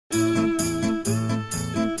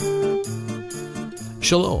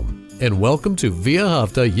Shalom, and welcome to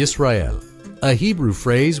V'ahavta Yisrael, a Hebrew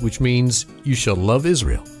phrase which means, you shall love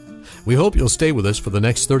Israel. We hope you'll stay with us for the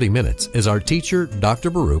next 30 minutes as our teacher, Dr.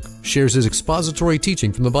 Baruch, shares his expository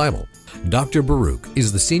teaching from the Bible. Dr. Baruch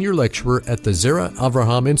is the senior lecturer at the Zera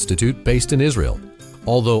Avraham Institute based in Israel.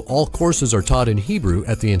 Although all courses are taught in Hebrew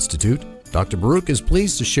at the Institute, Dr. Baruch is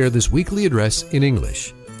pleased to share this weekly address in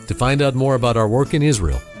English. To find out more about our work in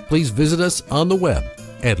Israel, please visit us on the web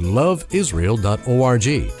at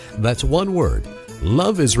loveisrael.org. That's one word,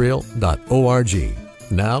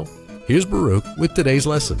 loveisrael.org. Now, here's Baruch with today's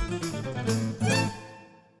lesson.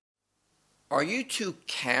 Are you too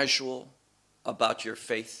casual about your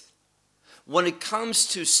faith? When it comes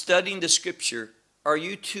to studying the Scripture, are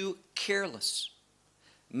you too careless?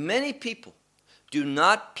 Many people do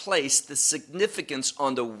not place the significance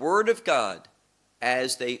on the Word of God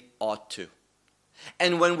as they ought to.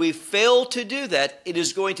 And when we fail to do that, it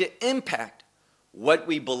is going to impact what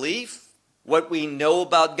we believe, what we know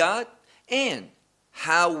about God, and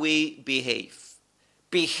how we behave.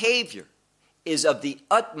 Behavior is of the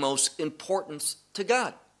utmost importance to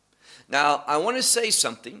God. Now, I want to say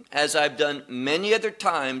something, as I've done many other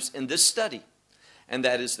times in this study, and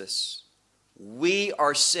that is this. We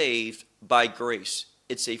are saved by grace.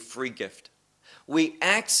 It's a free gift. We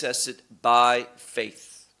access it by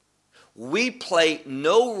faith. We play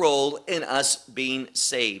no role in us being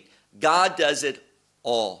saved. God does it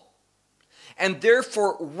all. And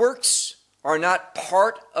therefore, works are not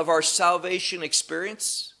part of our salvation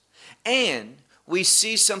experience. And we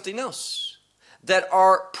see something else, that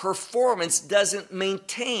our performance doesn't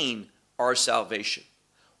maintain our salvation.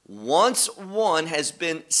 Once one has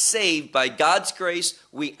been saved by God's grace,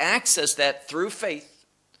 we access that through faith.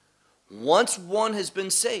 Once one has been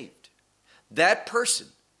saved, that person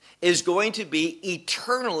is going to be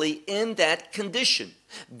eternally in that condition,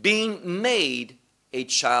 being made a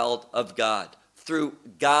child of God through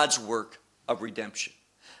God's work of redemption.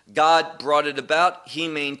 God brought it about. He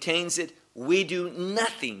maintains it. We do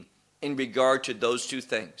nothing in regard to those two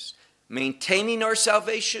things, maintaining our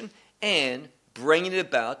salvation and bringing it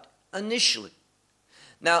about initially.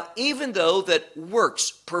 Now, even though that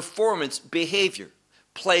works, performance, behavior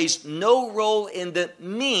plays no role in the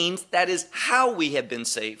means, that is how we have been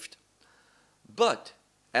saved. But,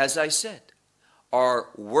 as I said, our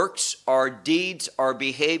works, our deeds, our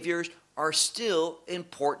behaviors are still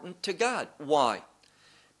important to God. Why?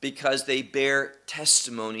 Because they bear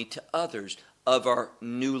testimony to others of our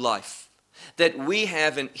new life. That we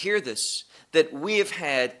have, and hear this, that we have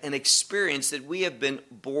had an experience, that we have been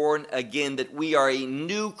born again, that we are a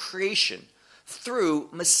new creation through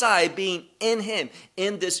Messiah being in Him,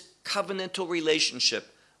 in this covenantal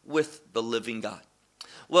relationship with the living God.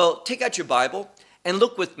 Well, take out your Bible and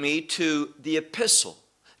look with me to the epistle,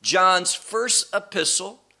 John's first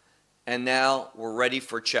epistle, and now we're ready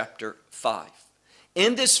for chapter 5.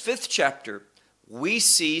 In this 5th chapter, we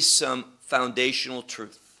see some foundational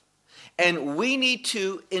truth, and we need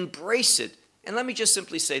to embrace it. And let me just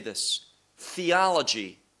simply say this: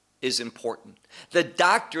 theology is important. The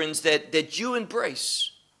doctrines that you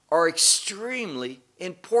embrace are extremely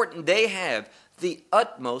important. They have the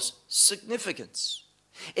utmost significance.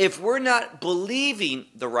 If we're not believing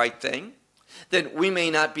the right thing, then we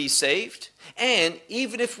may not be saved. And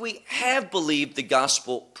even if we have believed the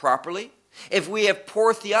gospel properly, if we have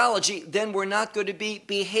poor theology, then we're not going to be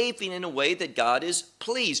behaving in a way that God is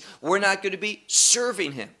pleased. We're not going to be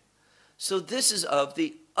serving Him. So this is of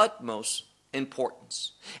the utmost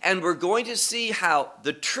importance. And we're going to see how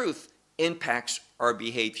the truth impacts our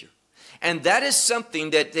behavior. And that is something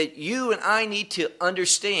that you and I need to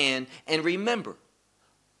understand and remember.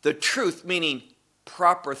 The truth, meaning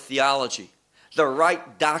proper theology, the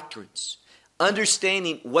right doctrines,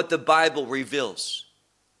 understanding what the Bible reveals.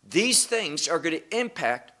 These things are going to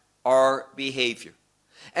impact our behavior.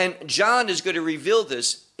 And John is going to reveal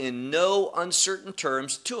this in no uncertain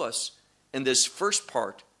terms to us in this first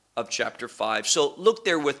part of chapter 5. So look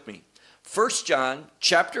there with me. 1 John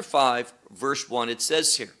chapter 5, verse 1, it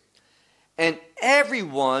says here, "And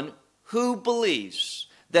everyone who believes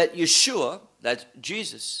that Yeshua," that's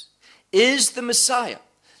Jesus, "is the Messiah."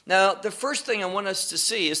 Now, the first thing I want us to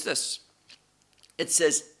see is this. It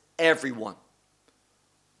says everyone.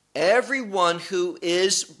 Everyone who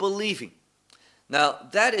is believing. Now,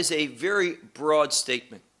 that is a very broad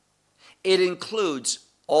statement. It includes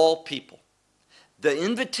all people. The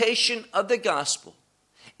invitation of the gospel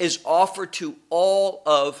is offered to all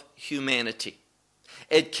of humanity.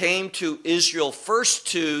 It came to Israel first,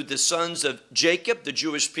 to the sons of Jacob, the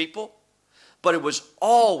Jewish people, but it was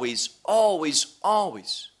always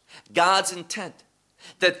God's intent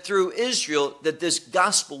that through Israel, that this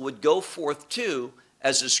gospel would go forth to,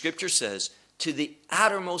 as the scripture says, to the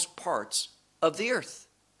outermost parts of the earth.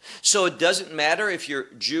 So it doesn't matter if you're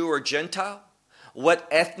Jew or Gentile, what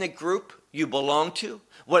ethnic group you belong to,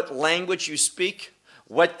 what language you speak,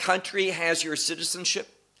 what country has your citizenship.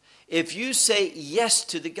 If you say yes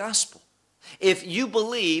to the gospel, if you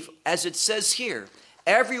believe, as it says here,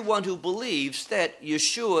 everyone who believes that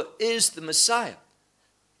Yeshua is the Messiah,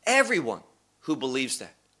 everyone who believes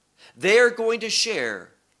that, they're going to share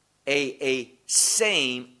a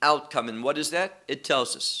same outcome. And what is that? It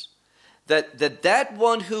tells us that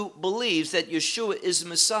one who believes that Yeshua is the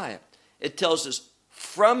Messiah, it tells us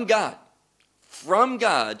from God,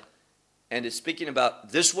 and it's speaking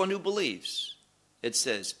about this one who believes. It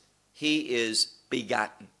says he is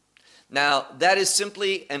begotten. Now, that is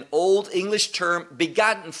simply an old English term,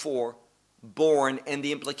 begotten for born, and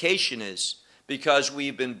the implication is because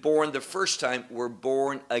we've been born the first time, we're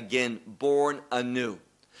born again, born anew.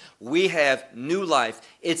 We have new life.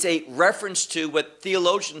 It's a reference to what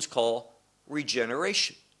theologians call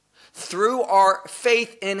regeneration. Through our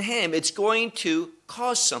faith in him, it's going to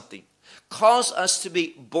cause something, cause us to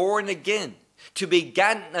be born again, to be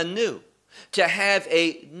begotten anew, to have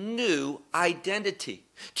a new identity,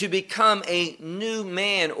 to become a new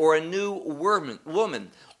man or a new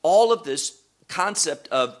woman. All of this concept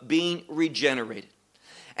of being regenerated.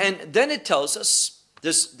 And then it tells us,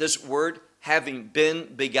 this word, having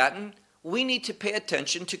been begotten, we need to pay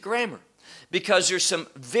attention to grammar, because there's some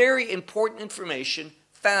very important information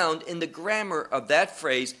found in the grammar of that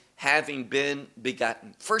phrase, having been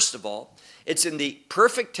begotten. First of all, it's in the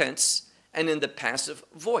perfect tense and in the passive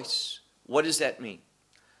voice. What does that mean?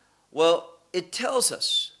 Well, it tells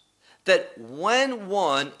us that when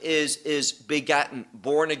one is begotten,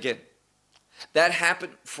 born again, that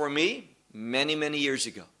happened for me many, many years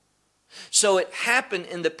ago. So it happened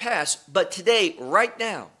in the past, but today, right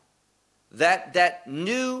now, that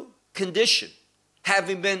new condition,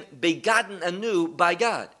 having been begotten anew by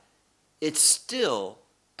God, it's still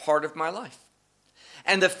part of my life.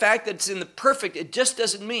 And the fact that it's in the perfect, it just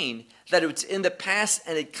doesn't mean that it's in the past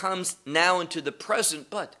and it comes now into the present,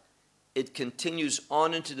 but it continues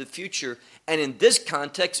on into the future. And in this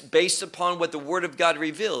context, based upon what the Word of God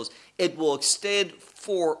reveals, it will extend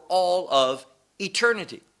for all of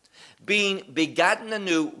eternity. Being begotten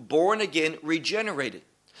anew, born again, regenerated,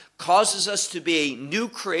 causes us to be a new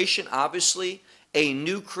creation, obviously, a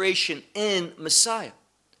new creation in Messiah.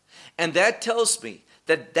 And that tells me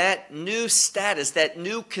that that new status, that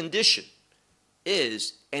new condition,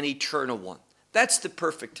 is an eternal one. That's the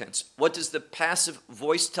perfect tense. What does the passive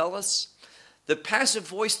voice tell us? The passive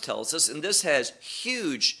voice tells us, and this has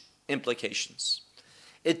huge implications.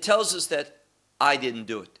 It tells us that I didn't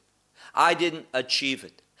do it. I didn't achieve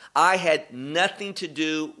it. I had nothing to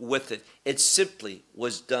do with it. It simply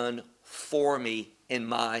was done for me in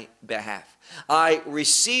my behalf. I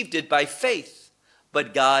received it by faith,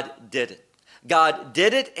 but God did it. God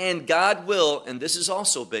did it, and God will, and this is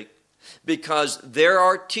also big, because there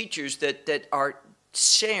are teachers that are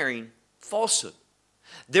sharing falsehood.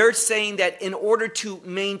 They're saying that in order to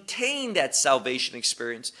maintain that salvation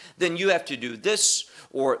experience, then you have to do this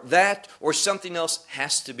or that, or something else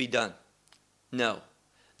has to be done. No,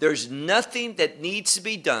 there's nothing that needs to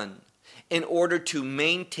be done in order to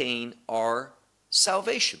maintain our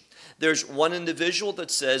salvation. There's one individual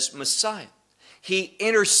that says Messiah. He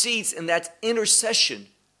intercedes, and that intercession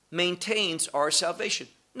maintains our salvation.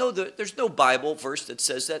 No, there's no Bible verse that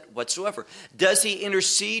says that whatsoever. Does he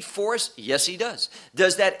intercede for us? Yes, he does.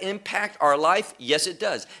 Does that impact our life? Yes, it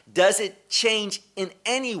does. Does it change in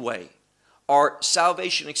any way our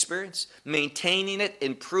salvation experience? Maintaining it,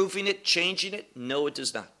 improving it, changing it? No, it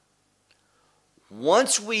does not.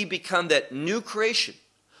 Once we become that new creation,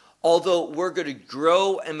 although we're going to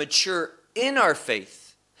grow and mature in our faith,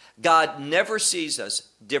 God never sees us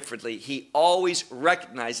differently. He always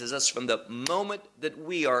recognizes us from the moment that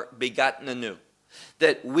we are begotten anew,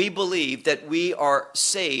 that we believe that we are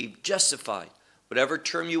saved, justified, whatever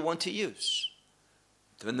term you want to use.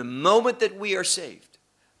 From the moment that we are saved,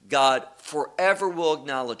 God forever will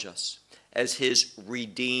acknowledge us as his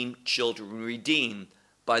redeemed children, redeemed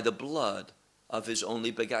by the blood of his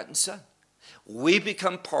only begotten Son. We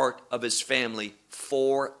become part of his family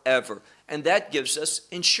forever. And that gives us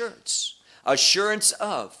assurance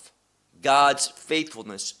of God's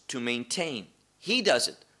faithfulness to maintain. He does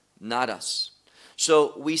it, not us.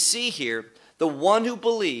 So we see here the one who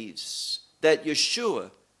believes that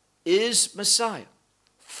Yeshua is Messiah.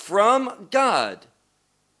 From God,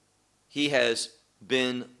 he has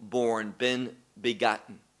been born, been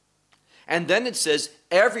begotten. And then it says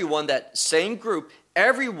everyone, that same group,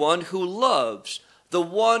 everyone who loves the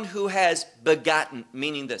one who has begotten,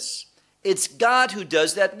 meaning this, it's God who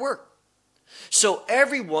does that work. So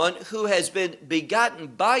everyone who has been begotten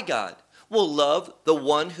by God will love the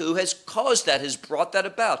one who has caused that, has brought that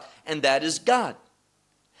about, and that is God.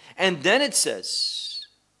 And then it says,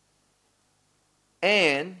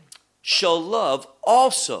 and shall love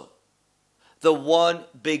also the one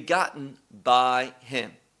begotten by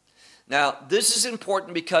him. Now, this is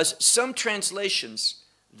important because some translations,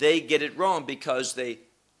 they get it wrong because they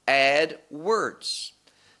add words.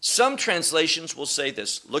 Some translations will say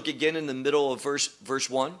this. Look again in the middle of verse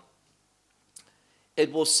 1.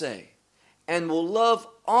 It will say, and will love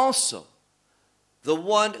also the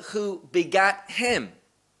one who begot him.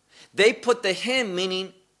 They put the him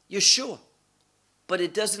meaning Yeshua, but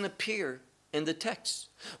it doesn't appear in the text.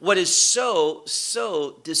 What is so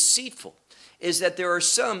deceitful is that there are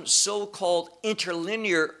some so-called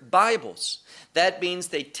interlinear Bibles. That means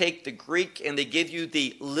they take the Greek and they give you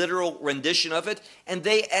the literal rendition of it, and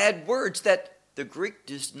they add words that the Greek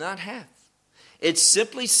does not have. It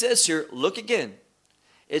simply says here, look again,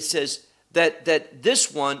 it says that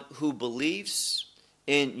this one who believes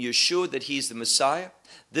in Yeshua, that he's the Messiah,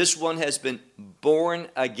 this one has been born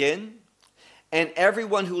again, and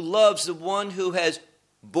everyone who loves the one who has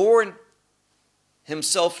born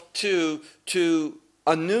himself to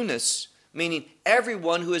a newness, meaning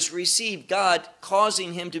everyone who has received God,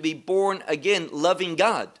 causing him to be born again, loving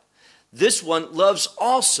God. This one loves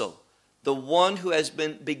also the one who has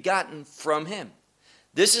been begotten from him.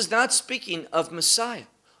 This is not speaking of Messiah.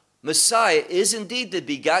 Messiah is indeed the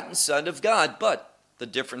begotten Son of God, but the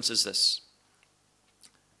difference is this.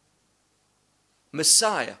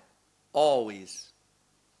 Messiah always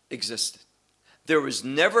existed. There was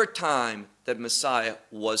never a time that Messiah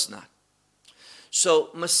was not. So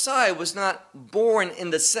Messiah was not born in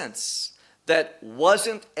the sense that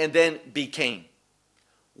wasn't and then became.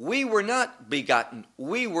 We were not begotten.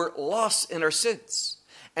 We were lost in our sins.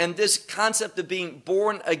 And this concept of being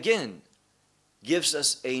born again gives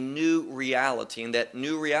us a new reality, and that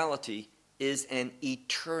new reality is an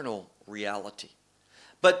eternal reality.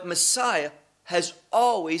 But Messiah has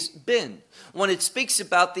always been. When it speaks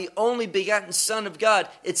about the only begotten Son of God,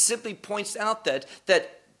 it simply points out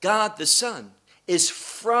that God the Son is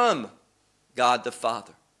from God the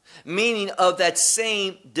Father, meaning of that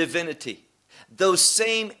same divinity, those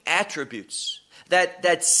same attributes,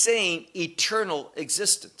 that same eternal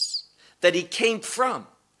existence that he came from.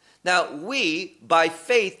 Now we, by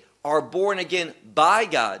faith, are born again by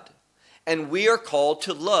God, and we are called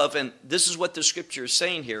to love, and this is what the scripture is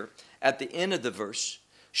saying here at the end of the verse,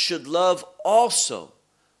 should love also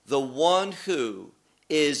the one who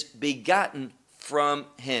is begotten from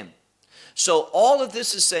him. So all of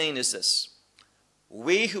this is saying is this: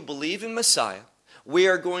 we who believe in Messiah, we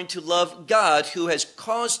are going to love God who has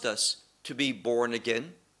caused us to be born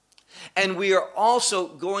again, and we are also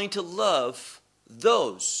going to love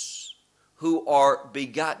those who are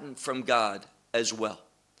begotten from God as well.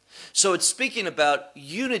 So it's speaking about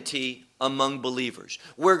unity among believers.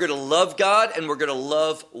 We're going to love God and we're going to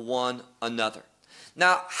love one another.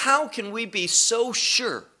 Now, how can we be so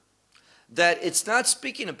sure that it's not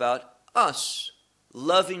speaking about us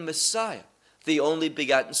loving Messiah, the only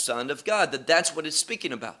begotten Son of God, that's what it's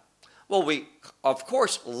speaking about? Well, we, of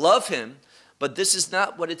course, love him, but this is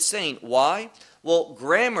not what it's saying. Why? Well,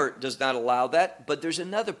 grammar does not allow that, but there's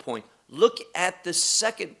another point. Look at the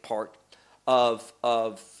second part of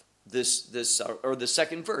this or the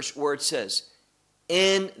second verse where it says,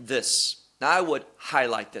 in this. Now, I would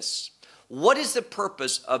highlight this. What is the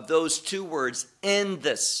purpose of those two words, in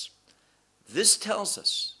this? This tells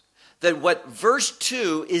us that what verse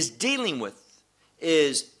 2 is dealing with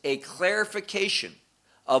is a clarification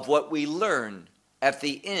of what we learned at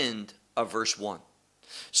the end of verse 1.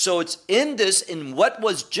 So it's in this, in what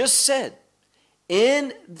was just said,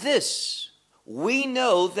 in this, we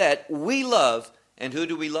know that we love, and who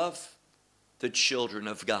do we love? The children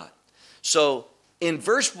of God. So in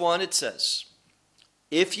verse 1 it says,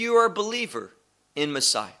 if you are a believer in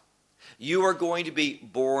Messiah, you are going to be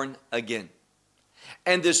born again.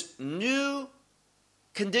 And this new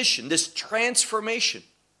condition, this transformation,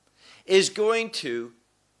 is going to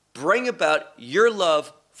bring about your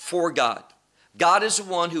love for God. God is the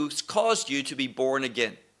one who's caused you to be born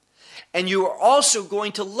again. And you are also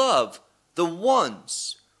going to love the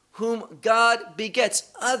ones whom God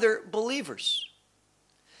begets, other believers.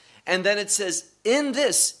 And then it says, in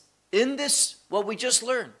this, what we just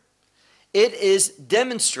learned, it is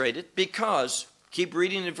demonstrated because, keep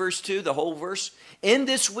reading in verse 2, the whole verse, in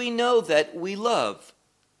this we know that we love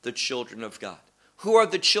the children of God. Who are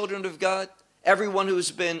the children of God? Everyone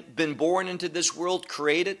who's been born into this world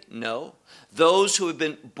created? No. Those who have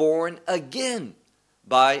been born again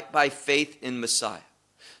by faith in Messiah.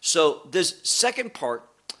 So this second part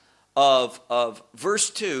of verse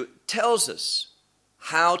 2 tells us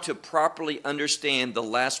how to properly understand the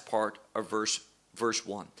last part of verse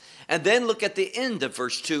 1. And then look at the end of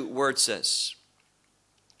verse 2 where it says,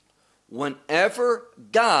 whenever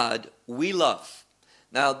God we love.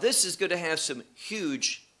 Now this is going to have some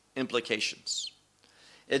huge implications.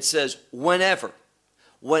 It says, whenever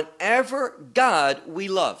God we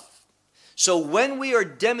love. So when we are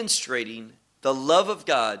demonstrating the love of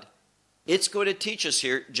God, it's going to teach us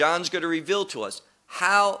here, John's going to reveal to us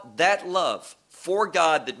how that love for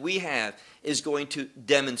God that we have is going to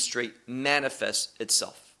demonstrate, manifest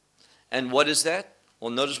itself. And what is that?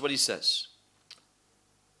 Well, notice what he says.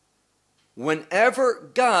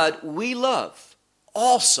 Whenever God we love,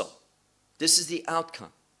 also, this is the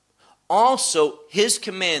outcome, also his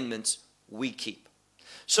commandments we keep.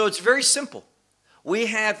 So it's very simple. We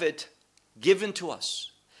have it given to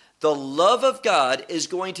us. The love of God is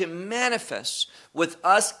going to manifest with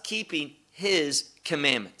us keeping his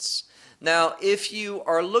commandments. Now, if you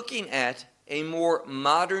are looking at a more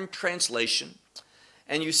modern translation,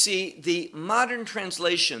 and you see the modern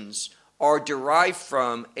translations are derived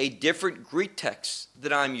from a different Greek text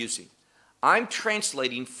that I'm using. I'm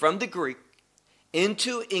translating from the Greek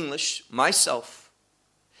into English myself,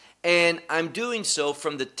 and I'm doing so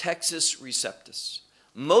from the Textus Receptus.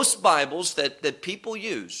 Most Bibles that people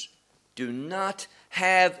use do not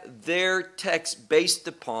have their text based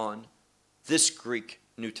upon this Greek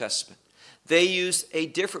New Testament. They use a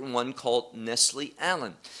different one called Nestle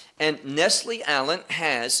Allen. And Nestle Allen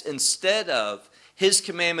has, instead of his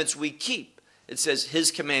commandments we keep, it says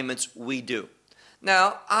his commandments we do.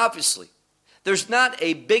 Now, obviously, there's not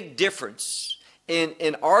a big difference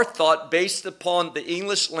in our thought based upon the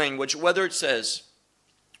English language, whether it says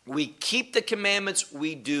we keep the commandments,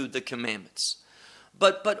 we do the commandments.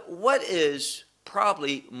 But what is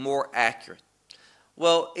probably more accurate?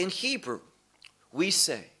 Well, in Hebrew, we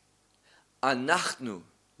say, Anachnu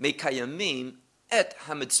mekayamim et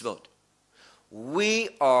hamitzvot. We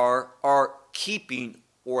are keeping,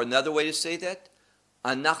 or another way to say that,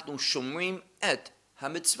 Anachnu shomrim et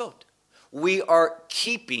hamitzvot. We are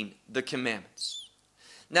keeping the commandments.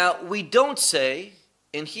 Now, we don't say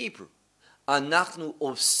in Hebrew, Anachnu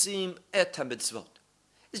osim et hamitzvot.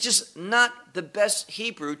 It's just not the best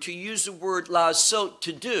Hebrew to use the word la'asot,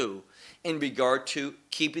 to do, in regard to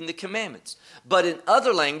keeping the commandments. But in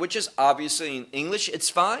other languages, obviously in English it's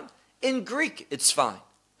fine, in Greek it's fine.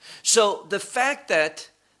 So the fact that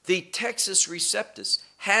the Textus Receptus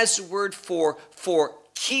has the word for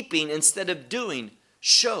keeping instead of doing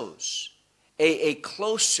shows a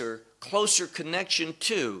closer connection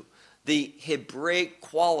to the Hebraic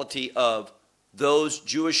quality of those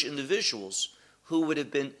Jewish individuals who would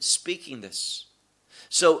have been speaking this.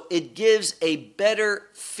 So it gives a better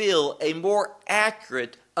feel, a more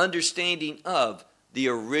accurate understanding of the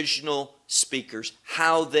original speakers,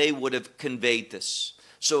 how they would have conveyed this.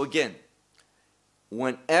 So again,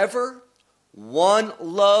 whenever one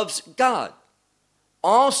loves God,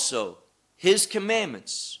 also his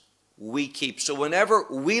commandments we keep. So whenever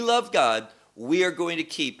we love God, we are going to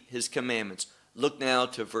keep his commandments. Look now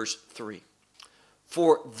to verse 3.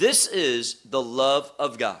 For this is the love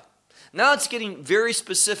of God. Now it's getting very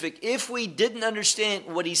specific. If we didn't understand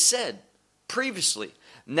what he said previously,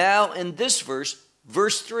 now in this verse,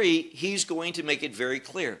 verse 3, he's going to make it very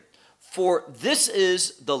clear. For this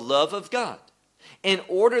is the love of God, in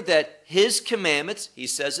order that his commandments, he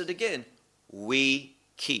says it again, we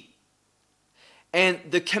keep. And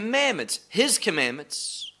the commandments, his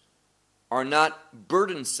commandments, are not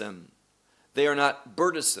burdensome. They are not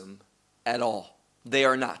burdensome at all. They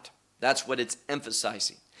are not. That's what it's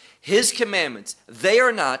emphasizing. His commandments, they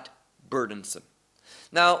are not burdensome.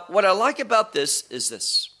 Now, what I like about this is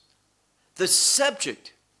this. The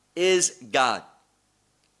subject is God.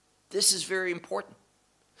 This is very important.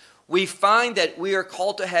 We find that we are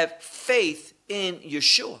called to have faith in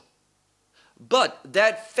Yeshua. But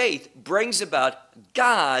that faith brings about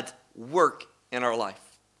God's work in our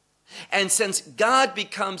life. And since God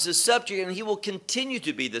becomes the subject, and he will continue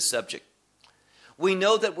to be the subject, we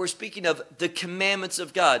know that we're speaking of the commandments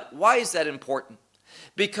of God. Why is that important?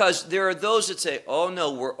 Because there are those that say, oh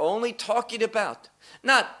no, we're only talking about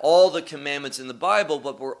not all the commandments in the Bible,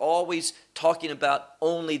 but we're always talking about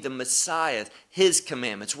only the Messiah, his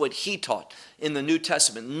commandments, what he taught in the New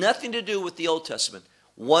Testament. Nothing to do with the Old Testament.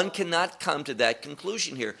 One cannot come to that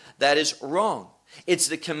conclusion here. That is wrong. It's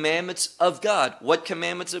the commandments of God. What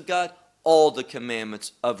commandments of God? All the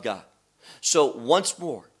commandments of God. So once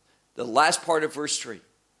more, the last part of verse 3.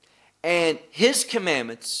 And his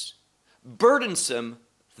commandments, burdensome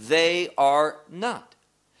they are not.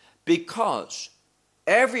 Because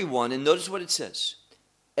everyone, and notice what it says,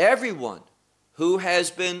 everyone who has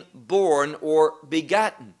been born or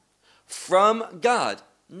begotten from God,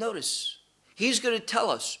 notice, he's going to tell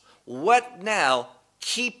us what now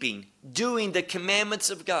doing the commandments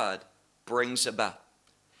of God brings about.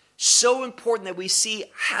 So important that we see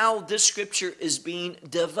how this scripture is being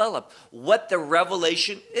developed, what the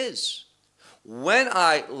revelation is. When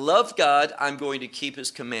I love God, I'm going to keep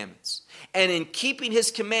his commandments. And in keeping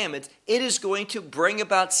his commandments, it is going to bring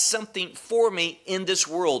about something for me in this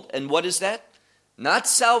world. And what is that? Not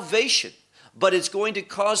salvation, but it's going to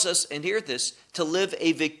cause us, and hear this, to live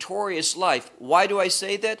a victorious life. Why do I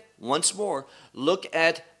say that? Once more, look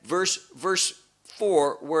at verse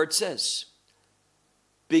 4 where it says,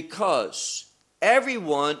 because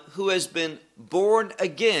everyone who has been born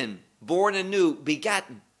again, born anew,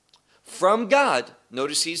 begotten from God,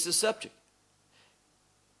 notice he's the subject.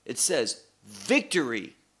 It says,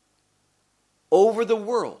 victory over the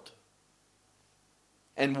world.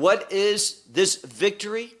 And what is this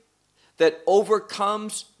victory that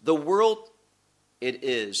overcomes the world? It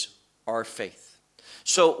is our faith.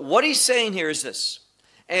 So what he's saying here is this,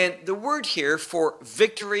 and the word here for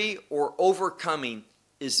victory or overcoming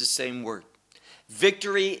is the same word.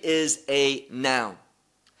 Victory is a noun.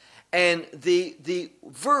 And the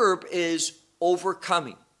verb is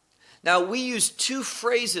overcoming. Now, we use two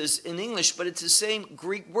phrases in English, but it's the same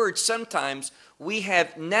Greek word. Sometimes we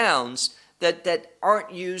have nouns that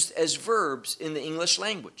aren't used as verbs in the English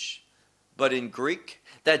language. But in Greek,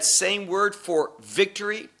 that same word for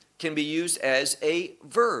victory can be used as a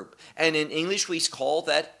verb. And in English, we call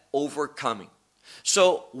that overcoming.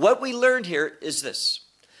 So what we learned here is this,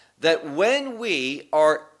 that when we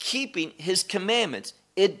are keeping his commandments,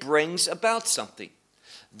 it brings about something.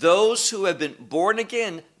 Those who have been born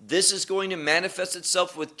again, this is going to manifest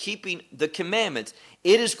itself with keeping the commandments.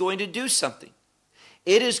 It is going to do something.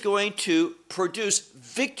 It is going to produce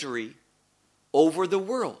victory over the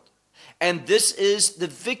world. And this is the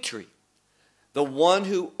victory, the one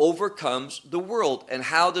who overcomes the world. And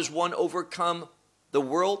how does one overcome the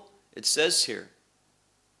world? It says here,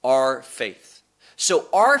 our faith. So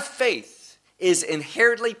our faith is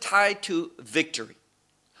inherently tied to victory,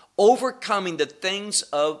 overcoming the things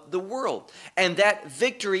of the world. And that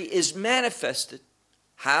victory is manifested.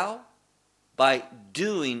 How? By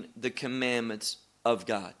doing the commandments of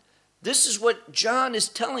God. This is what John is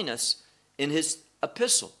telling us in his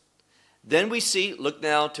epistle. Then we see, look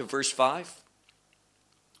now to verse 5.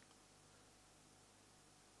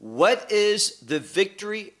 What is the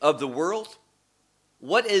victory of the world?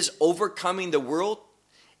 What is overcoming the world?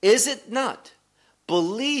 Is it not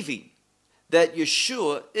believing that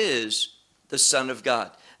Yeshua is the Son of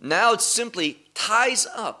God? Now it simply ties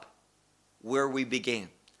up where we began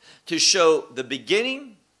to show the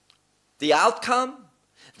beginning, the outcome,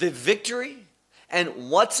 the victory,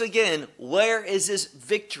 and once again, where is this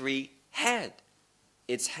victory had?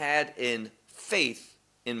 It's had in faith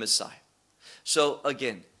in Messiah. So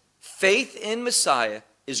again, faith in Messiah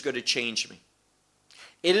is going to change me.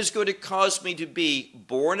 It is going to cause me to be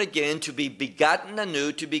born again, to be begotten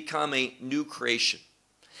anew, to become a new creation.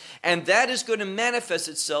 And that is going to manifest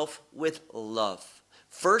itself with love.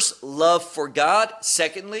 First, love for God.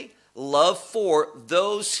 Secondly, love for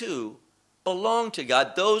those who belong to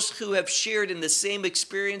God, those who have shared in the same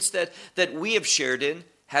experience that we have shared in,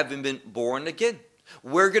 having been born again.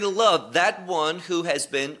 We're going to love that one who has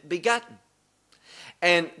been begotten.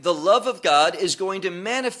 And the love of God is going to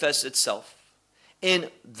manifest itself in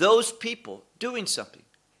those people doing something,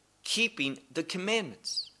 keeping the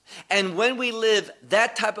commandments. And when we live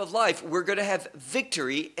that type of life, we're going to have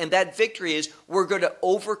victory, and that victory is we're going to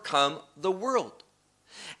overcome the world.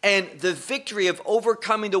 And the victory of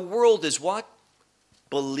overcoming the world is what?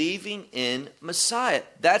 Believing in Messiah.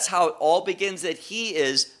 That's how it all begins, that he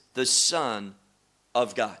is the Son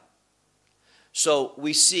of God. So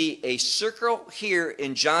we see a circle here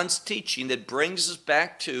in John's teaching that brings us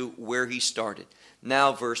back to where he started.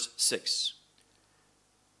 Now verse 6.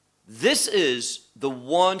 This is the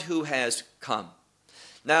one who has come.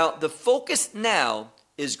 Now the focus now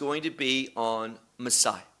is going to be on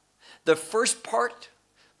Messiah. The first part,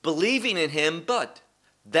 believing in him, but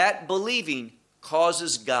that believing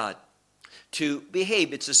causes God to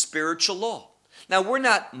behave. It's a spiritual law. Now we're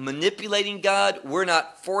not manipulating God. We're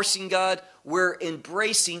not forcing God. We're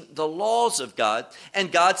embracing the laws of God.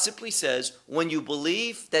 And God simply says, when you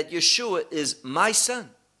believe that Yeshua is my son,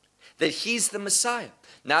 that he's the Messiah,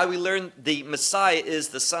 Now we learn the Messiah is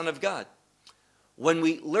the Son of God. When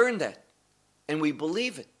we learn that and we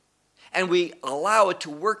believe it and we allow it to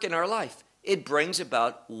work in our life, it brings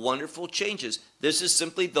about wonderful changes. This is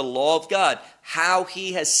simply the law of God, how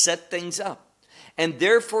he has set things up. And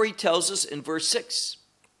therefore he tells us in verse 6,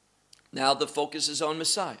 now the focus is on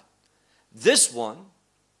Messiah. This one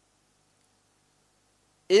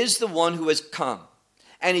is the one who has come,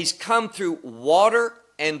 and he's come through water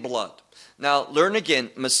and blood. Now learn again,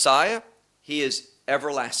 Messiah, he is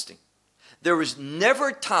everlasting. There was never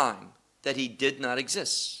a time that he did not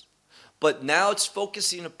exist. But now it's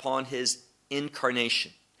focusing upon his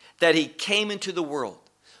incarnation, that he came into the world.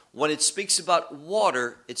 When it speaks about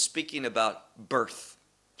water, it's speaking about birth.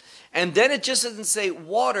 And then it just doesn't say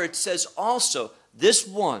water, it says also this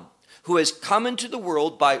one who has come into the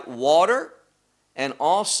world by water and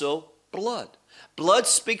also blood. Blood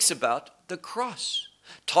speaks about the cross,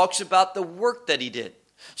 talks about the work that he did.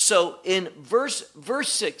 So in verse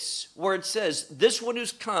 6, where it says, this one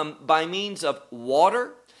who's come by means of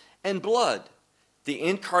water and blood, the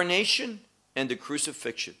incarnation and the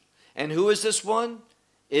crucifixion. And who is this one?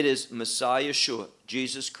 It is Messiah Yeshua,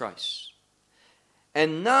 Jesus Christ.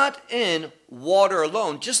 And not in water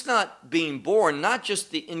alone, just not being born, not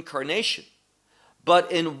just the incarnation,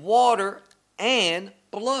 but in water and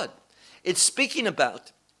blood. It's speaking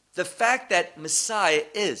about the fact that Messiah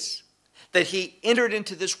is, that he entered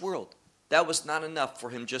into this world. That was not enough for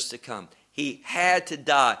him just to come. He had to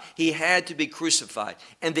die. He had to be crucified.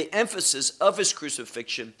 And the emphasis of his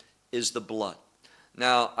crucifixion is the blood.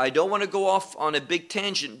 Now, I don't want to go off on a big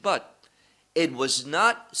tangent, but it was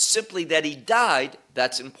not simply that he died.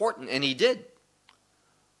 That's important, and he did.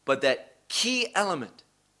 But that key element,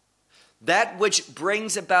 that which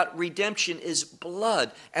brings about redemption, is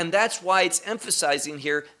blood. And that's why it's emphasizing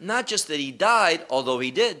here, not just that he died, although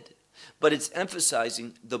he did, but it's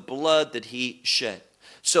emphasizing the blood that he shed.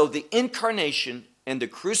 So the incarnation and the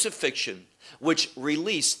crucifixion, which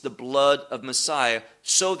released the blood of Messiah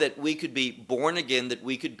so that we could be born again, that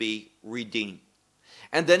we could be redeemed.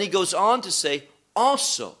 And then he goes on to say,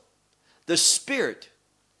 also, the Spirit,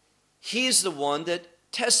 he is the one that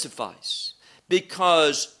testifies,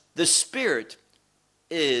 because the Spirit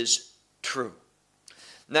is true.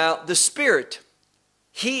 Now, the Spirit,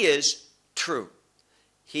 he is true.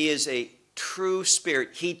 He is a true Spirit.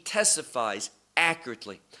 He testifies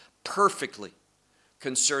accurately, perfectly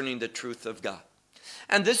concerning the truth of God.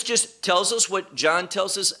 And this just tells us what John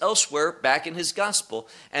tells us elsewhere back in his gospel,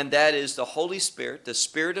 and that is the Holy Spirit, the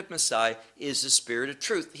Spirit of Messiah, is the Spirit of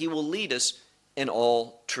truth. He will lead us in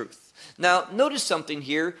all truth. Now, notice something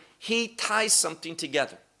here. He ties something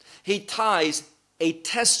together. He ties a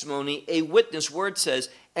testimony, a witness, where it says,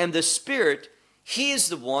 and the Spirit, he is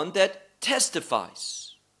the one that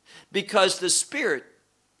testifies, because the Spirit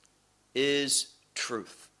is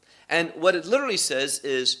truth. And what it literally says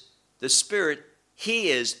is the Spirit, he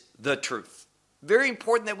is the truth. Very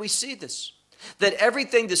important that we see this, that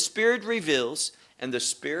everything the Spirit reveals, and the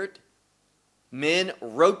Spirit, men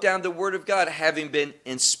wrote down the Word of God having been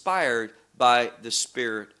inspired by the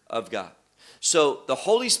Spirit of God. So the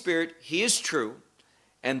Holy Spirit, he is true,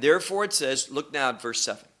 and therefore it says, look now at verse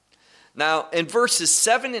 7. Now in verses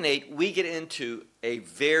 7 and 8, we get into a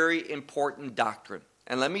very important doctrine.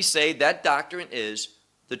 And let me say that doctrine is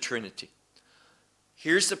the Trinity.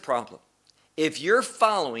 Here's the problem. If you're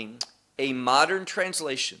following a modern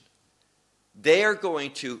translation, they are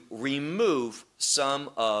going to remove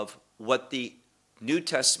some of what the New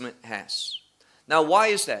Testament has. Now, why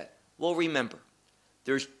is that? Well, remember,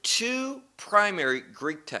 there's two primary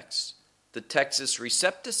Greek texts, the Textus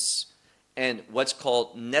Receptus and what's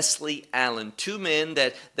called Nestle Aland, two men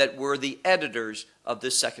that were the editors of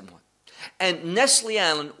the second one. And Nestle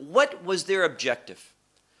Aland, what was their objective?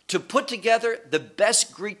 To put together the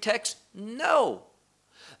best Greek text? No.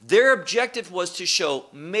 Their objective was to show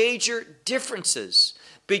major differences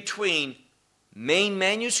between main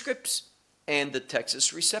manuscripts and the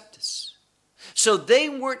Textus Receptus. So they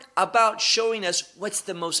weren't about showing us what's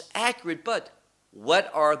the most accurate, but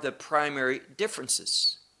what are the primary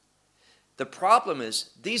differences? The problem is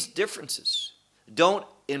these differences don't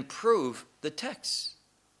improve the text.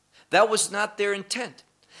 That was not their intent.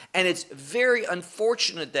 And it's very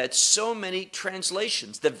unfortunate that so many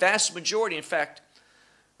translations, the vast majority, in fact,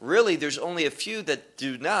 really there's only a few that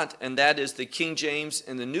do not, and that is the King James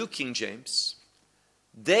and the New King James,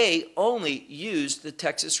 they only use the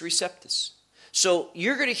Textus Receptus. So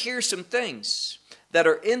you're going to hear some things that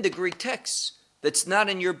are in the Greek text that's not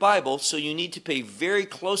in your Bible, so you need to pay very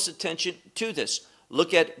close attention to this.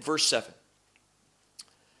 Look at verse 7.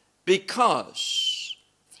 Because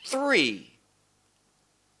 3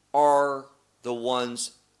 are the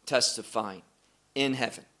ones testifying in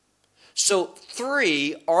heaven. So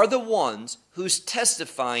 3 are the ones who's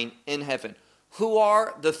testifying in heaven. Who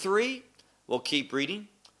are the 3? We'll keep reading.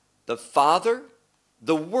 The Father,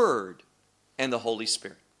 the Word, and the Holy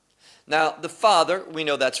Spirit. Now, the Father, we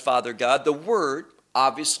know that's Father God. The Word,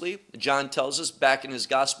 obviously, John tells us back in his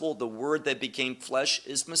gospel, the Word that became flesh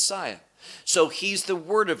is Messiah. So he's the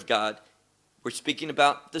Word of God. We're speaking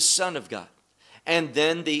about the Son of God. And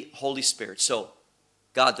then the Holy Spirit. So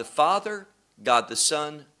God the Father, God the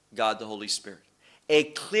Son, God the Holy Spirit. A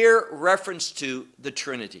clear reference to the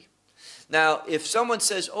Trinity. Now, if someone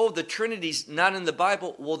says, oh, the Trinity's not in the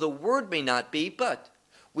Bible, well, the word may not be, but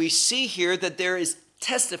we see here that there is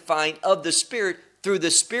testifying of the Spirit through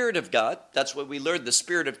the Spirit of God. That's what we learned, the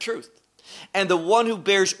Spirit of truth. And the one who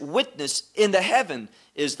bears witness in the heaven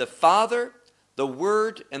is the Father, the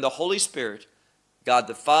Word, and the Holy Spirit. God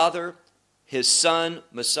the Father, His Son,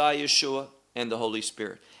 Messiah Yeshua, and the Holy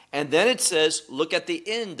Spirit. And then it says, look at the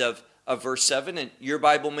end of verse 7, and your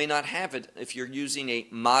Bible may not have it if you're using a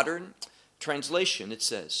modern translation. It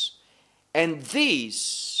says, and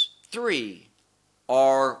these 3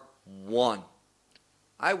 are one.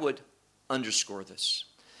 I would underscore this.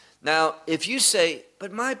 Now, if you say,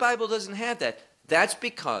 but my Bible doesn't have that, that's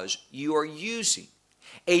because you are using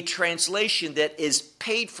a translation that is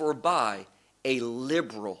paid for by a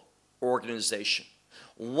liberal organization,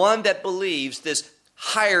 one that believes this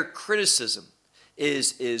higher criticism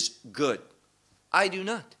is good. I do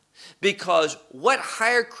not. Because what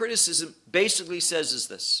higher criticism basically says is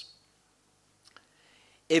this: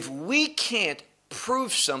 if we can't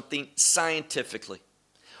prove something scientifically,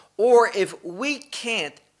 or if we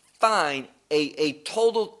can't find a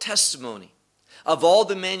total testimony of all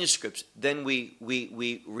the manuscripts, then we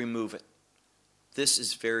remove it. This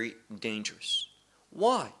is very dangerous.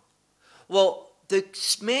 Why? Well, the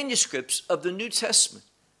manuscripts of the New Testament,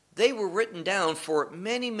 they were written down for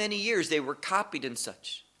many, many years. They were copied and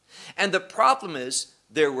such. And the problem is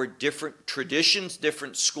there were different traditions,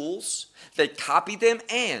 different schools that copied them,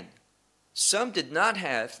 and some did not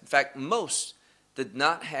have, in fact, most did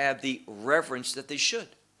not have the reverence that they should.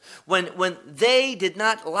 When they did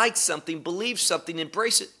not like something, believe something,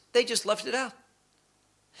 embrace it, they just left it out.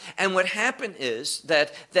 And what happened is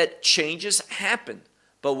that changes happened.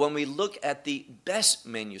 But when we look at the best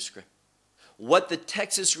manuscript, what the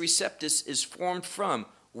Textus Receptus is formed from,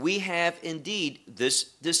 we have indeed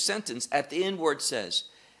this sentence at the end where it says,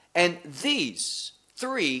 and these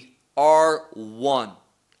 3 are one.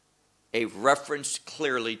 A reference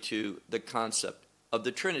clearly to the concept of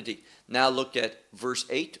the Trinity. Now look at verse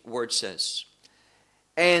 8 where it says,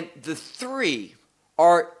 and the 3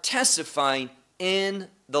 are testifying in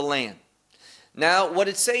the land. Now what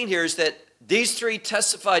it's saying here is that these 3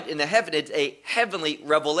 testified in the heaven. It's a heavenly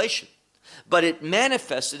revelation, but it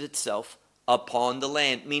manifested itself upon the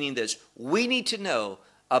land, meaning this: we need to know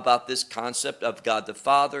about this concept of God the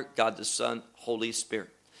Father, God the Son, Holy Spirit.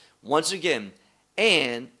 Once again,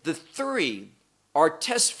 and the 3 are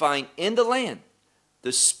testifying in the land,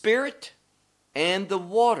 the Spirit and the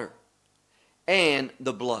water and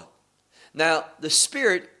the blood. Now, the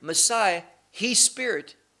Spirit, Messiah, He's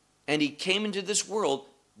Spirit, and He came into this world,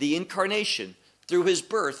 the incarnation, through His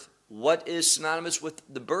birth. What is synonymous with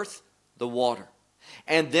the birth? The water.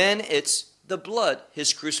 And then it's the blood,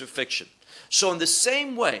 His crucifixion. So in the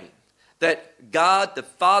same way that God, the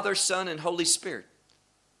Father, Son, and Holy Spirit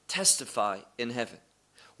testify in heaven,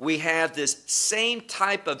 we have this same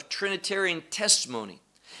type of Trinitarian testimony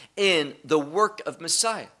in the work of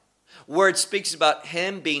Messiah, where it speaks about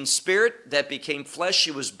Him being Spirit that became flesh.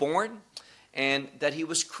 He was born, and that He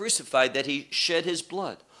was crucified, that He shed His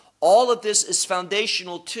blood. All of this is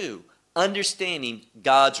foundational to understanding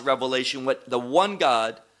God's revelation, what the one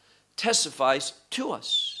God testifies to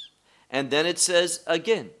us. And then it says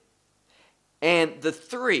again, and the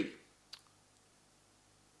 3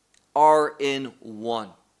 are in one.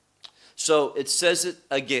 So it says it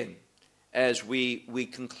again as we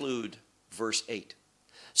conclude verse 8.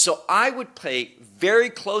 So I would pay very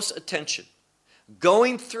close attention,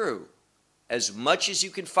 going through as much as you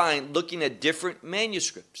can find, looking at different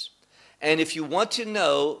manuscripts. And if you want to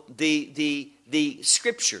know the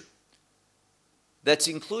scripture that's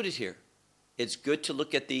included here, it's good to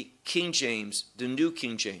look at the King James, the New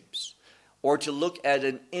King James, or to look at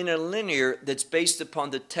an interlinear that's based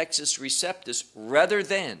upon the Textus Receptus rather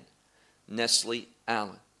than Nestle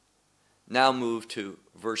Allen. Now move to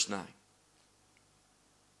verse 9.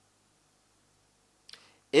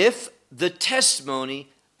 If the testimony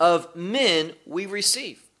of men we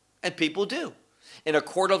receive, and people do. In a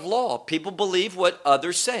court of law, people believe what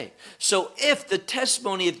others say. So if the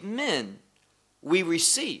testimony of men we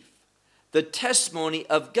receive, the testimony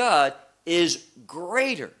of God is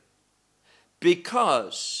greater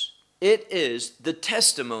because it is the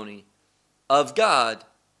testimony of God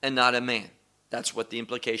and not a man. That's what the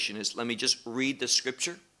implication is. Let me just read the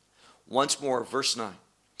scripture once more, verse 9.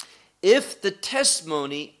 If the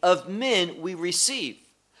testimony of men we receive,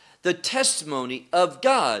 the testimony of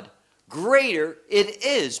God, greater it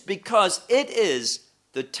is because it is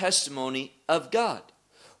the testimony of God,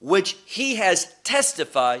 which he has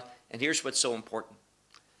testified. And here's what's so important.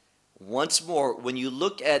 Once more, when you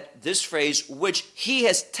look at this phrase, which he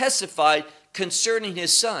has testified concerning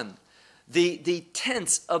his son, the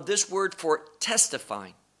tense of this word for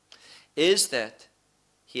testifying is that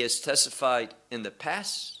he has testified in the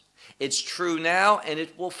past. It's true now, and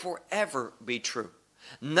it will forever be true.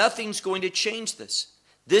 Nothing's going to change this.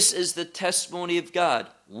 This is the testimony of God.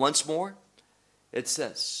 Once more, it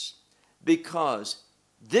says, because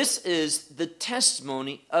this is the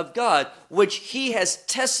testimony of God, which he has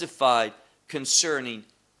testified concerning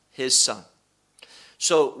his son.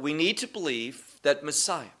 So we need to believe that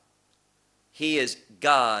Messiah, he is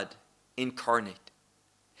God incarnate.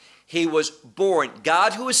 He was born.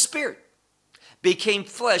 God, who is spirit, became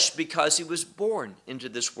flesh because he was born into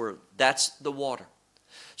this world. That's the water.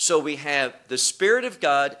 So we have the Spirit of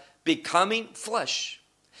God becoming flesh,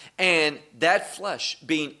 and that flesh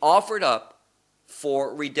being offered up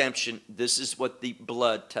for redemption. This is what the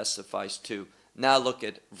blood testifies to. Now look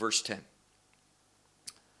at verse 10.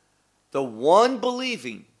 The one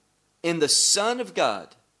believing in the Son of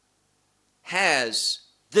God has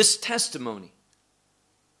this testimony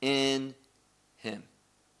in him.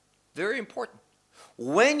 Very important.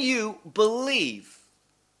 When you believe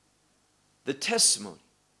the testimony,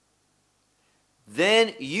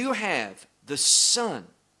 then you have the Son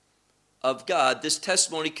of God, this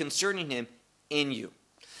testimony concerning him in you.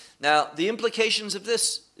 Now, the implications of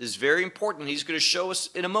this is very important. He's going to show us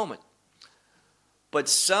in a moment. But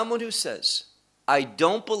someone who says, I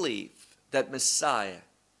don't believe that Messiah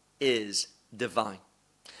is divine.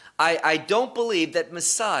 I don't believe that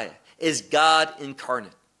Messiah is God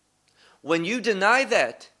incarnate. When you deny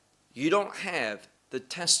that, you don't have the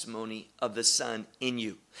testimony of the Son in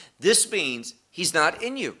you. This means he's not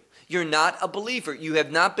in you. You're not a believer. You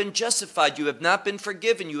have not been justified. You have not been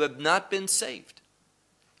forgiven. You have not been saved.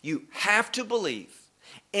 You have to believe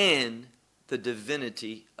in the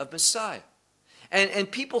divinity of Messiah.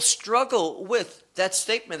 And people struggle with that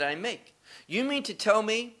statement I make. You mean to tell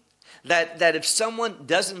me that if someone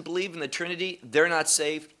doesn't believe in the Trinity, they're not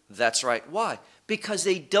saved? That's right. Why? Because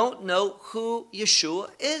they don't know who Yeshua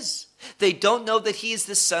is. They don't know that he is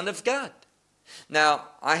the Son of God. Now,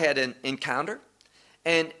 I had an encounter,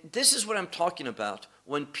 and this is what I'm talking about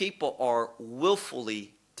when people are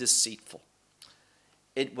willfully deceitful.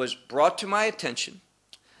 It was brought to my attention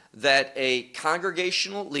that a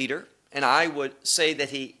congregational leader, and I would say that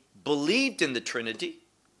he believed in the Trinity,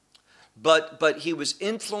 but he was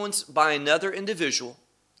influenced by another individual,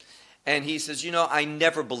 and he says, I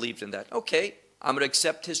never believed in that. Okay, I'm going to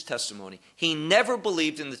accept his testimony. He never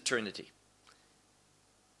believed in the Trinity.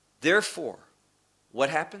 Therefore, what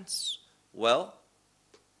happens? Well,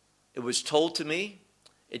 it was told to me,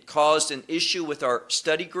 it caused an issue with our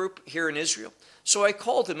study group here in Israel. So I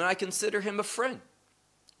called him, and I consider him a friend.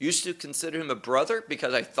 Used to consider him a brother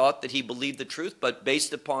because I thought that he believed the truth, but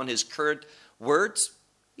based upon his current words,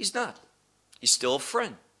 he's not. He's still a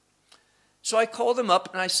friend. So I called him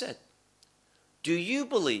up and I said, do you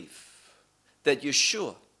believe that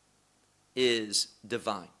Yeshua is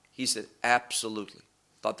divine? He said, absolutely.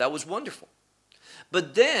 Thought that was wonderful.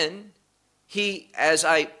 But then as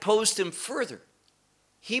I posed him further,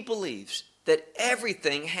 he believes that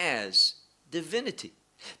everything has divinity.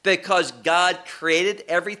 Because God created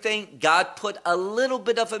everything, God put a little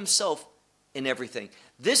bit of himself in everything.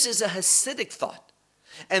 This is a Hasidic thought.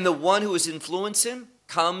 And the one who has influenced him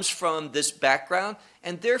comes from this background,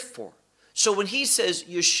 and therefore, so when he says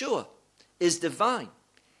Yeshua is divine,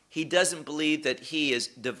 he doesn't believe that he is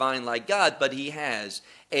divine like God, but he has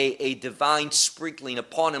a divine sprinkling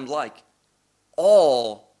upon him like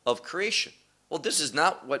all of creation. Well, this is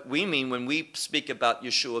not what we mean when we speak about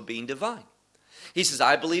Yeshua being divine. He says,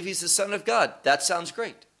 I believe he's the Son of God. That sounds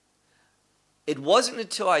great. It wasn't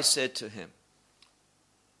until I said to him,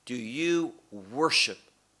 do you worship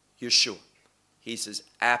Yeshua? He says,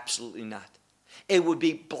 absolutely not. It would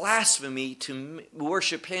be blasphemy to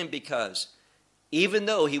worship him because even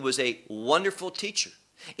though he was a wonderful teacher,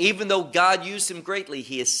 even though God used him greatly,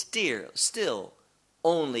 he is still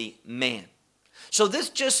only man. So this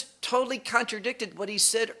just totally contradicted what he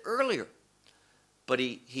said earlier. But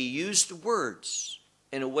he used words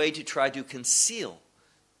in a way to try to conceal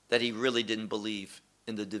that he really didn't believe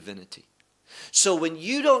in the divinity. So when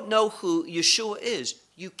you don't know who Yeshua is,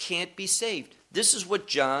 you can't be saved. This is what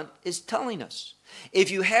John is telling us.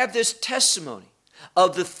 If you have this testimony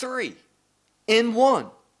of the three in one,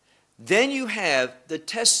 then you have the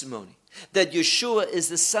testimony that Yeshua is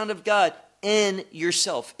the Son of God in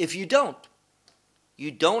yourself. If you don't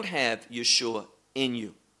have Yeshua in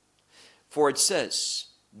you. For it says,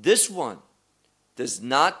 this one does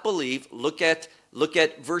not believe. Look at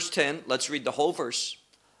verse 10. Let's read the whole verse.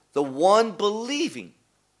 The one believing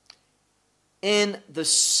in the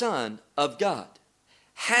Son of God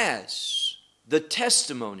has the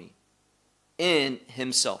testimony in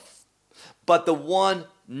himself. But the one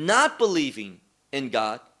not believing in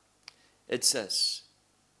God, it says,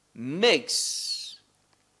 makes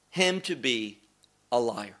him to be a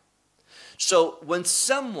liar. So when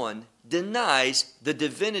someone denies the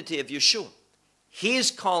divinity of Yeshua, he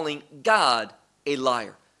is calling God a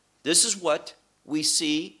liar. This is what we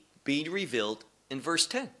see being revealed in verse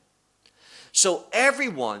 10. So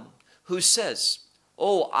everyone who says,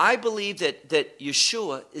 oh, I believe that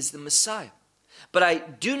Yeshua is the Messiah, but I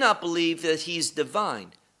do not believe that he's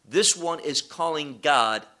divine, this one is calling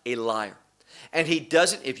God a liar. And he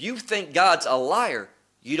doesn't, if you think God's a liar,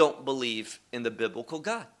 you don't believe in the biblical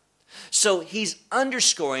God. So he's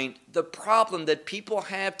underscoring the problem that people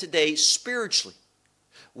have today spiritually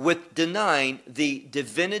with denying the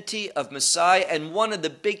divinity of Messiah. And one of the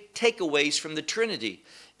big takeaways from the Trinity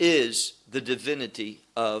is the divinity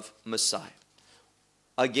of Messiah.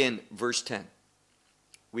 Again, verse 10,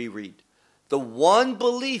 we read, the one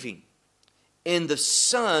believing in the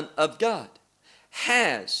Son of God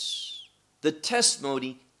has the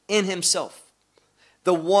testimony in himself.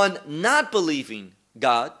 The one not believing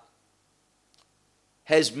God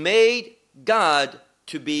has made God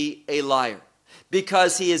to be a liar,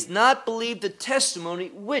 because he has not believed the testimony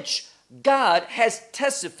which God has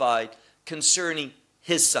testified concerning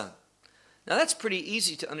his Son. Now that's pretty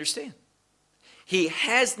easy to understand. He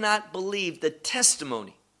has not believed the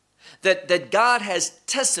testimony that God has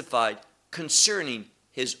testified concerning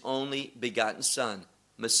his only begotten Son,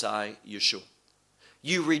 Messiah Yeshua.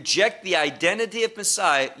 You reject the identity of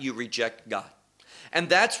Messiah, you reject God. And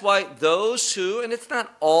that's why those who, and it's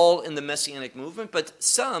not all in the Messianic movement, but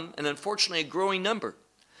some, and unfortunately a growing number,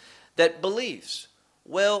 that believes,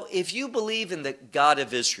 well, if you believe in the God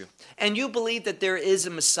of Israel, and you believe that there is a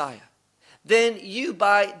Messiah, then you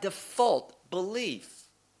by default believe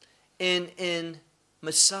in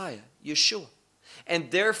Messiah, Yeshua. And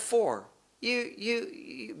therefore,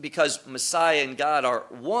 you because Messiah and God are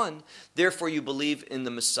one, therefore you believe in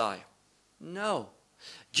the Messiah. No.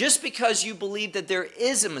 Just because you believe that there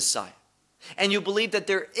is a Messiah and you believe that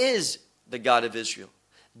there is the God of Israel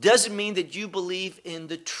doesn't mean that you believe in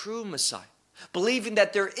the true Messiah. Believing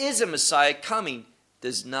that there is a Messiah coming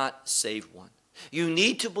does not save one. You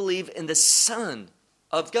need to believe in the Son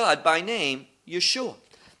of God by name, Yeshua.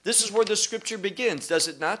 This is where the scripture begins, does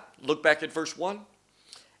it not? Look back at verse 1.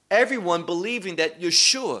 Everyone believing that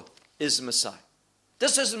Yeshua is the Messiah.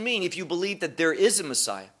 This doesn't mean if you believe that there is a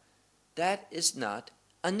Messiah, that is not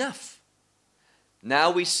enough.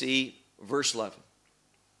 Now we see verse 11.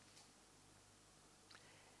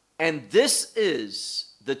 And this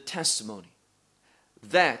is the testimony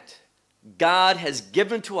that God has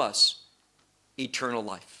given to us eternal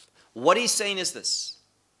life. What he's saying is this.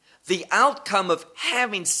 The outcome of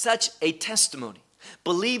having such a testimony,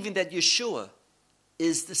 believing that Yeshua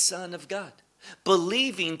is the Son of God,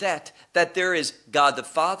 believing that there is God the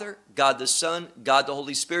Father, God the Son, God the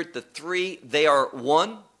Holy Spirit, the three, they are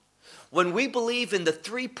one. When we believe in the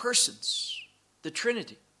three persons, the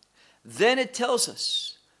Trinity, then it tells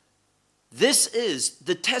us this is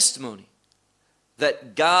the testimony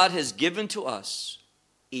that God has given to us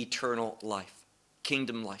eternal life,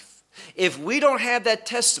 kingdom life. If we don't have that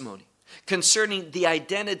testimony concerning the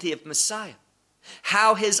identity of Messiah,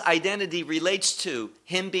 how his identity relates to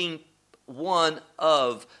him being one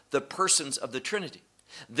of the persons of the Trinity,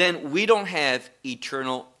 then we don't have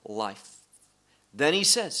eternal life. Then he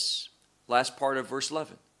says, last part of verse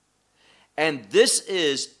 11, and this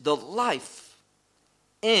is the life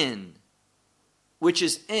which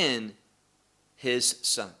is in his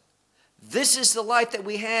Son. This is the life that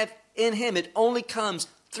we have in him. It only comes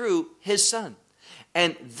through his Son.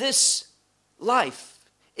 And this life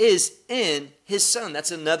is in his Son.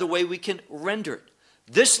 That's another way we can render it.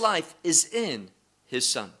 This life is in his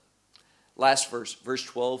Son. Last verse, verse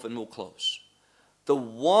 12, and we'll close. The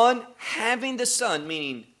one having the Son,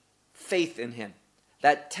 meaning faith in him.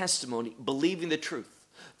 that testimony, believing the truth.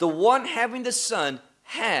 The one having the Son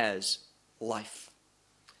has life.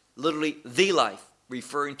 Literally, the life,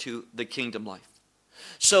 referring to the kingdom life.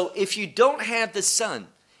 So if you don't have the Son,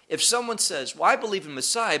 if someone says, well, I believe in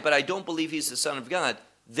Messiah, but I don't believe he's the Son of God,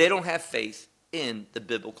 they don't have faith in the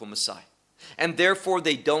biblical Messiah. And therefore,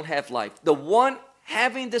 they don't have life. The one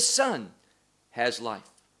having the Son has life.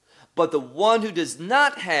 But the one who does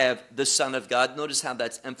not have the Son of God, notice how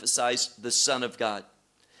that's emphasized, the Son of God.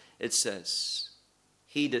 It says,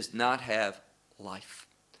 he does not have life.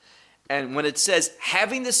 And when it says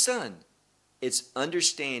having the Son, it's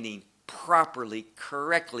understanding properly,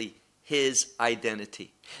 correctly, his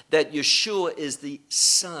identity. That Yeshua is the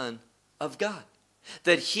Son of God.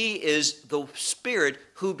 That he is the Spirit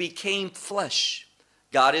who became flesh.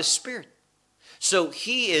 God is Spirit. So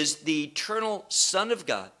he is the eternal Son of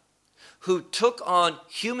God who took on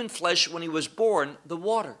human flesh when he was born, the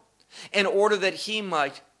water, in order that he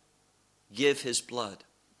might give his blood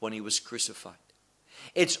when he was crucified.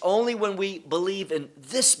 It's only when we believe in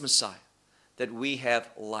this Messiah that we have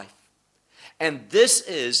life. And this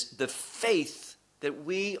is the faith that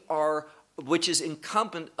which is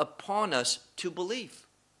incumbent upon us to believe.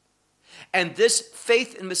 And this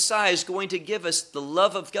faith in Messiah is going to give us the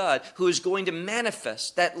love of God, who is going to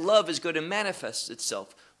manifest. That love is going to manifest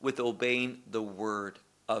itself with obeying the word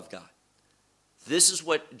of God. This is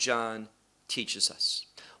what John teaches us.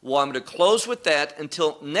 Well, I'm going to close with that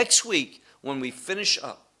until next week when we finish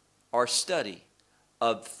up our study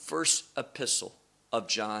of first epistle of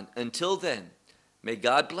John. Until then, may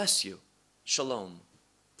God bless you. Shalom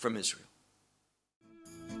from Israel.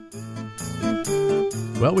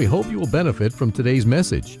 Well, we hope you will benefit from today's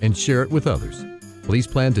message and share it with others. Please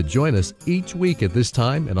plan to join us each week at this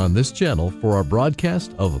time and on this channel for our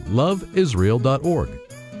broadcast of loveisrael.org.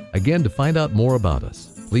 Again, to find out more about us,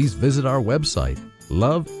 please visit our website,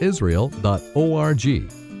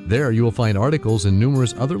 loveisrael.org. There you will find articles and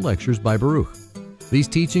numerous other lectures by Baruch. These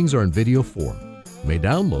teachings are in video form. You may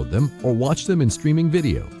download them or watch them in streaming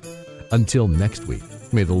video. Until next week,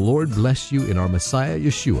 may the Lord bless you in our Messiah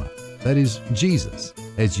Yeshua, that is Jesus,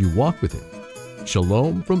 as you walk with him.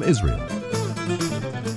 Shalom from Israel.